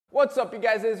What's up, you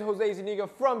guys? This is Jose Zuniga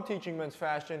from Teaching Men's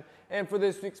Fashion, and for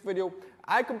this week's video,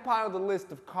 I compiled a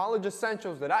list of college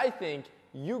essentials that I think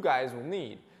you guys will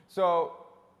need. So,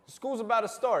 school's about to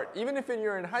start. Even if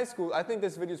you're in high school, I think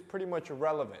this video is pretty much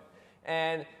irrelevant.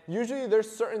 And usually there's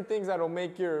certain things that will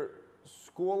make your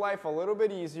school life a little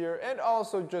bit easier and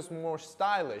also just more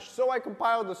stylish. So I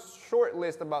compiled a short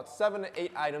list, about 7 to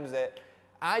 8 items that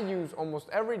I use almost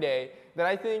every day that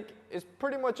I think is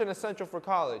pretty much an essential for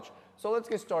college. So let's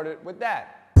get started with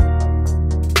that.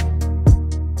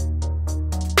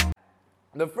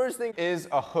 The first thing is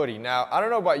a hoodie. Now, I don't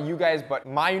know about you guys, but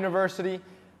my university,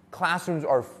 classrooms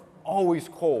are always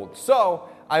cold. So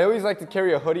I always like to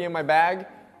carry a hoodie in my bag.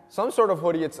 Some sort of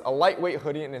hoodie. It's a lightweight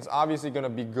hoodie, and it's obviously going to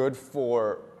be good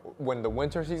for when the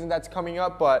winter season that's coming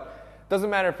up, but doesn't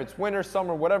matter if it's winter,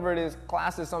 summer, whatever it is,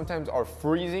 classes sometimes are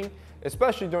freezing,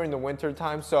 especially during the winter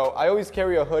time. So I always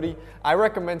carry a hoodie. I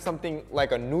recommend something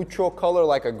like a neutral color,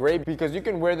 like a gray, because you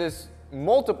can wear this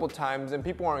multiple times and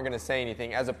people aren't going to say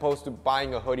anything, as opposed to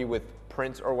buying a hoodie with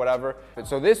prints or whatever.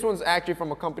 So this one's actually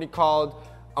from a company called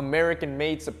American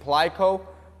Made Supply Co.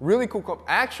 Really cool company.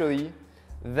 Actually,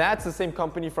 that's the same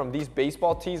company from these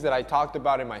baseball tees that I talked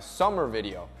about in my summer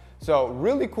video. So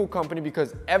really cool company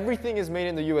because everything is made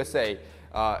in the USA.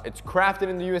 It's crafted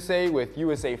in the USA with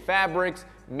USA fabrics,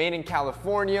 made in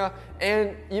California,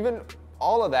 and even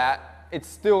all of that, it's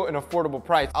still an affordable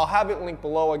price. I'll have it linked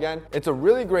below again. It's a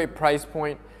really great price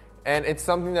point, and it's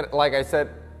something that, like I said,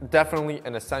 definitely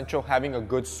an essential, having a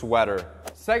good sweater.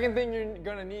 Second thing you're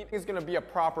gonna need is gonna be a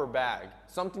proper bag,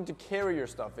 something to carry your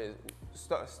stuff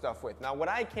with. Now what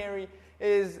I carry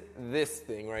is this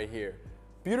thing right here.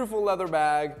 Beautiful leather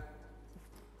bag,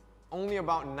 only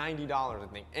about $90 I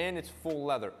think, and it's full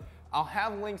leather. I'll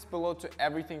have links below to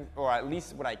everything, or at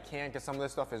least what I can, because some of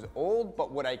this stuff is old,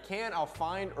 but what I can, I'll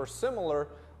find or similar,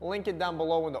 link it down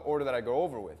below in the order that I go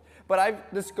over with. But I've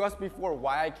discussed before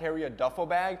why I carry a duffel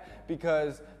bag,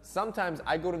 because sometimes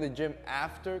I go to the gym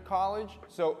after college,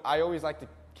 so I always like to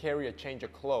carry a change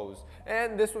of clothes.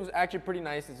 And this one's actually pretty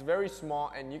nice. It's very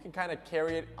small, and you can kind of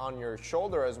carry it on your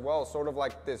shoulder as well, sort of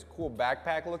like this cool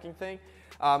backpack looking thing.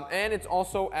 And it's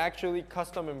also actually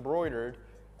custom embroidered.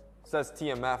 It says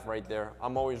TMF right there.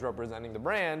 I'm always representing the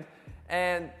brand.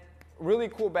 And really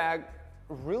cool bag,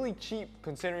 really cheap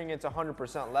considering it's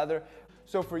 100% leather.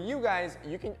 So for you guys,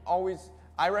 you can always,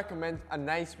 I recommend a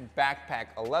nice backpack,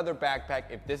 a leather backpack,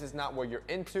 if this is not what you're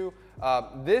into.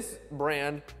 This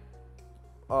brand,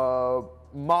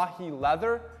 Mahi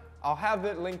Leather, I'll have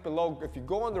it linked below. If you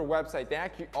go on their website, they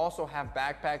actually also have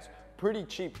backpacks, pretty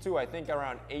cheap too. I think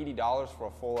around $80 for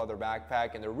a full leather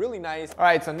backpack, and they're really nice. All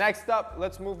right, so next up,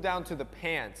 let's move down to the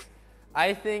pants.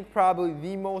 I think probably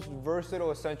the most versatile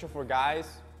essential for guys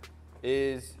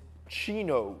is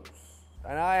chinos,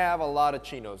 and I have a lot of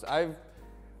chinos.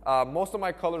 Most of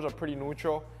my colors are pretty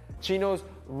neutral. Chinos,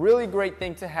 really great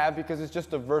thing to have because it's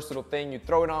just a versatile thing. You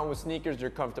throw it on with sneakers,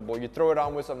 you're comfortable. You throw it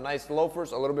on with some nice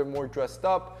loafers, a little bit more dressed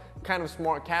up, kind of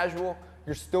smart casual,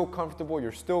 you're still comfortable,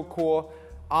 you're still cool.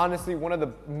 Honestly, one of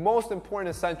the most important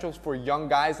essentials for young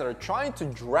guys that are trying to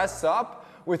dress up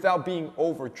without being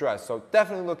overdressed. So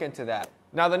definitely look into that.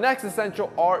 Now the next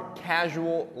essential are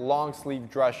casual long sleeve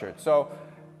dress shirts. So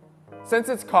since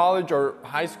it's college or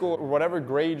high school or whatever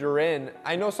grade you're in,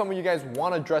 I know some of you guys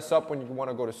want to dress up when you want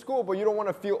to go to school, but you don't want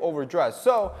to feel overdressed.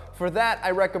 So for that,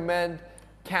 I recommend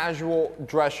casual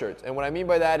dress shirts. And what I mean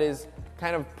by that is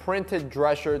kind of printed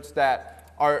dress shirts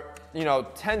that are,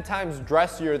 10 times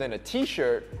dressier than a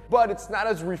t-shirt, but it's not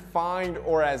as refined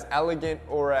or as elegant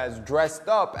or as dressed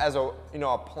up as a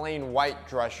plain white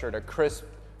dress shirt, a crisp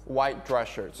white dress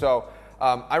shirt. So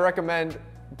I recommend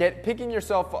picking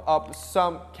yourself up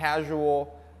some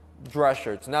casual dress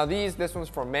shirts. Now this one's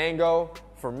from Mango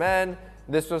for men.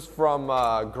 This was from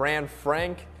Grand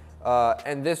Frank.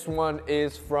 And this one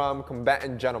is from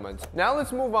Combatant Gentlemen. Now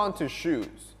let's move on to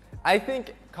shoes. I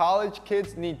think college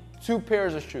kids need 2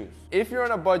 pairs of shoes. If you're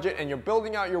on a budget and you're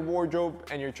building out your wardrobe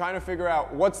and you're trying to figure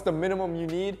out what's the minimum you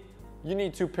need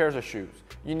 2 pairs of shoes.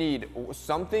 You need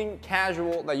something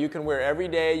casual that you can wear every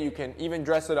day. You can even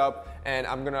dress it up. And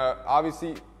I'm gonna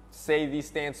obviously say these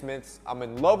Stan Smiths. I'm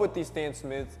in love with these Stan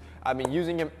Smiths. I've been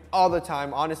using them all the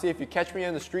time. Honestly, if you catch me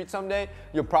on the street someday,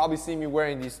 you'll probably see me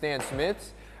wearing these Stan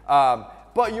Smiths.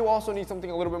 But you also need something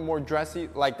a little bit more dressy,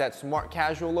 like that smart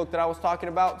casual look that I was talking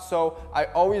about. So I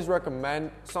always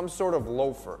recommend some sort of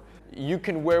loafer. You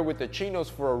can wear with the chinos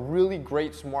for a really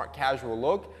great smart casual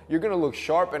look. You're gonna look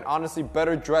sharp and honestly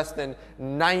better dressed than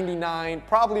 99,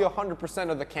 probably 100%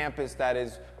 of the campus that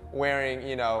is wearing,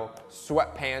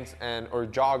 sweatpants or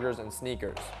joggers and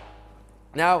sneakers.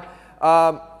 Now,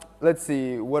 let's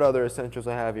see what other essentials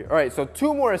I have here. All right, so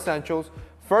 2 more essentials.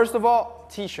 First of all,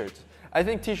 t-shirts. I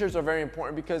think t-shirts are very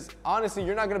important because honestly,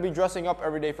 you're not gonna be dressing up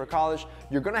every day for college.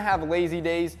 You're gonna have lazy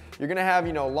days. You're gonna have,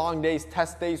 long days,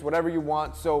 test days, whatever you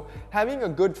want. So having a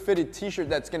good fitted t-shirt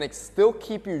that's gonna still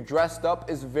keep you dressed up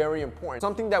is very important.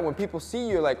 Something that when people see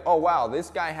you, like, oh wow, this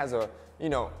guy has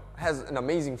has an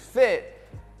amazing fit,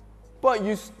 but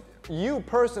you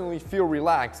personally feel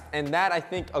relaxed, and that I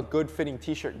think a good fitting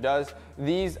t-shirt does.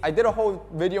 These, I did a whole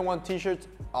video on t-shirts.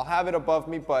 I'll have it above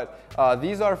me, but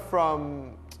these are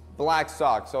from Black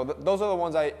Sox. So those are the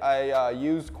ones I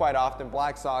use quite often.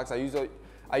 Black Sox. I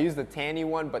use the Tanny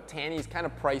one, but Tanny is kind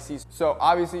of pricey. So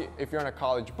obviously, if you're on a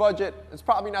college budget, it's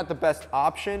probably not the best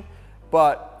option.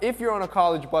 But if you're on a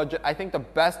college budget, I think the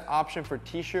best option for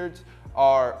t-shirts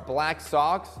are Black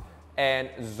Sox. And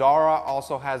Zara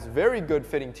also has very good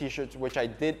fitting t-shirts, which I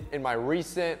did in my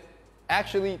recent,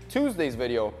 actually Tuesday's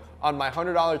video on my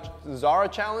 $100 Zara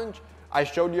challenge. I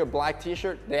showed you a black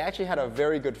t-shirt. They actually had a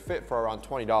very good fit for around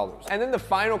 $20. And then the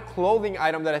final clothing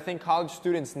item that I think college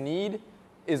students need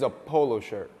is a polo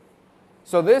shirt.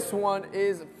 So this one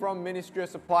is from Ministry of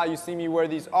Supply. You see me wear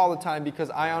these all the time because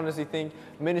I honestly think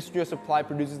Ministry of Supply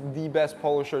produces the best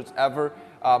polo shirts ever.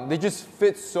 They just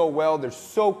fit so well. They're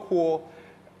so cool.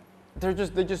 They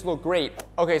just look great.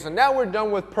 Okay, so now we're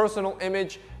done with personal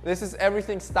image. This is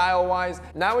everything style-wise.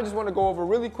 Now I just want to go over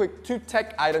really quick 2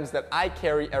 tech items that I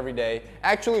carry every day.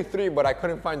 Actually 3, but I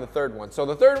couldn't find the third one. So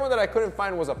the third one that I couldn't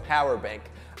find was a power bank.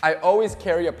 I always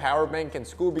carry a power bank in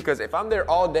school because if I'm there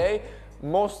all day,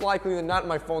 most likely than not,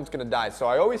 my phone's gonna die. So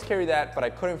I always carry that, but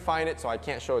I couldn't find it, so I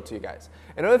can't show it to you guys.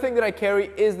 Another thing that I carry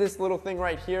is this little thing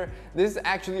right here. This is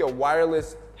actually a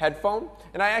wireless headphone,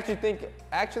 and I actually think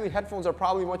headphones are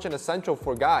probably much an essential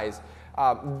for guys.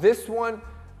 This one,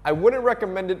 I wouldn't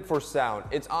recommend it for sound.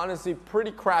 It's honestly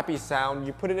pretty crappy sound.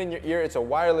 You put it in your ear, it's a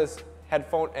wireless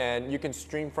headphone, and you can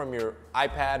stream from your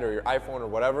iPad or your iPhone or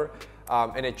whatever,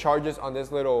 and it charges on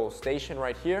this little station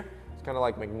right here. It's kind of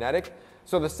like magnetic.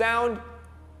 So the sound,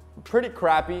 pretty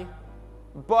crappy,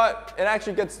 but it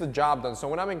actually gets the job done. So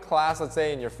when I'm in class, let's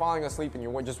say, and you're falling asleep and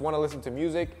you just want to listen to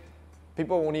music,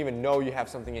 people won't even know you have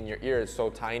something in your ear. It's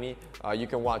so tiny. You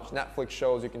can watch Netflix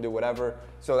shows, you can do whatever.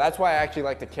 So that's why I actually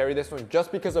like to carry this one,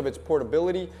 just because of its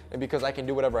portability and because I can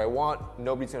do whatever I want.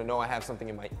 Nobody's gonna know I have something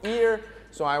in my ear,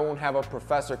 so I won't have a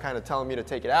professor kind of telling me to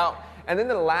take it out. And then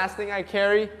the last thing I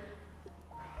carry,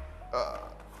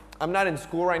 I'm not in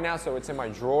school right now, so it's in my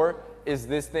drawer, is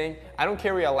this thing. I don't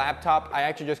carry a laptop. I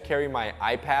actually just carry my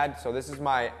iPad. So this is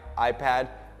my iPad,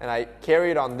 and I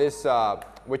carry it on this,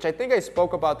 which I think I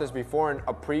spoke about this before in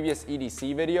a previous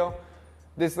EDC video.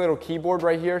 This little keyboard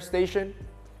right here, Station.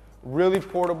 Really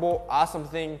portable, awesome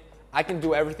thing. I can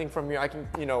do everything from here. I can,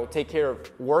 take care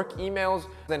of work emails.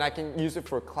 Then I can use it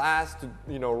for class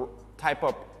to, type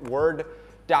up Word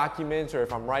documents, or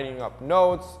if I'm writing up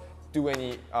notes, do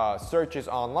any searches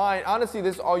online. Honestly,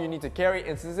 this is all you need to carry,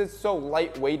 and since it's so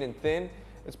lightweight and thin,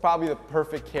 it's probably the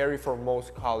perfect carry for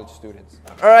most college students.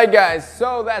 All right, guys,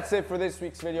 so that's it for this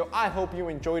week's video. I hope you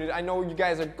enjoyed it. I know you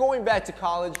guys are going back to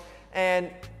college,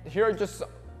 and here are just a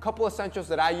couple essentials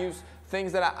that I use,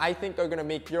 things that I think are gonna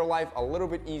make your life a little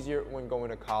bit easier when going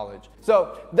to college.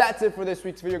 So that's it for this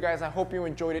week's video, guys. I hope you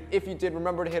enjoyed it. If you did,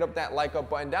 remember to hit up that like up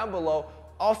button down below.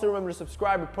 Also remember to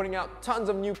subscribe. We're putting out tons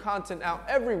of new content out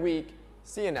every week.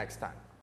 See you next time.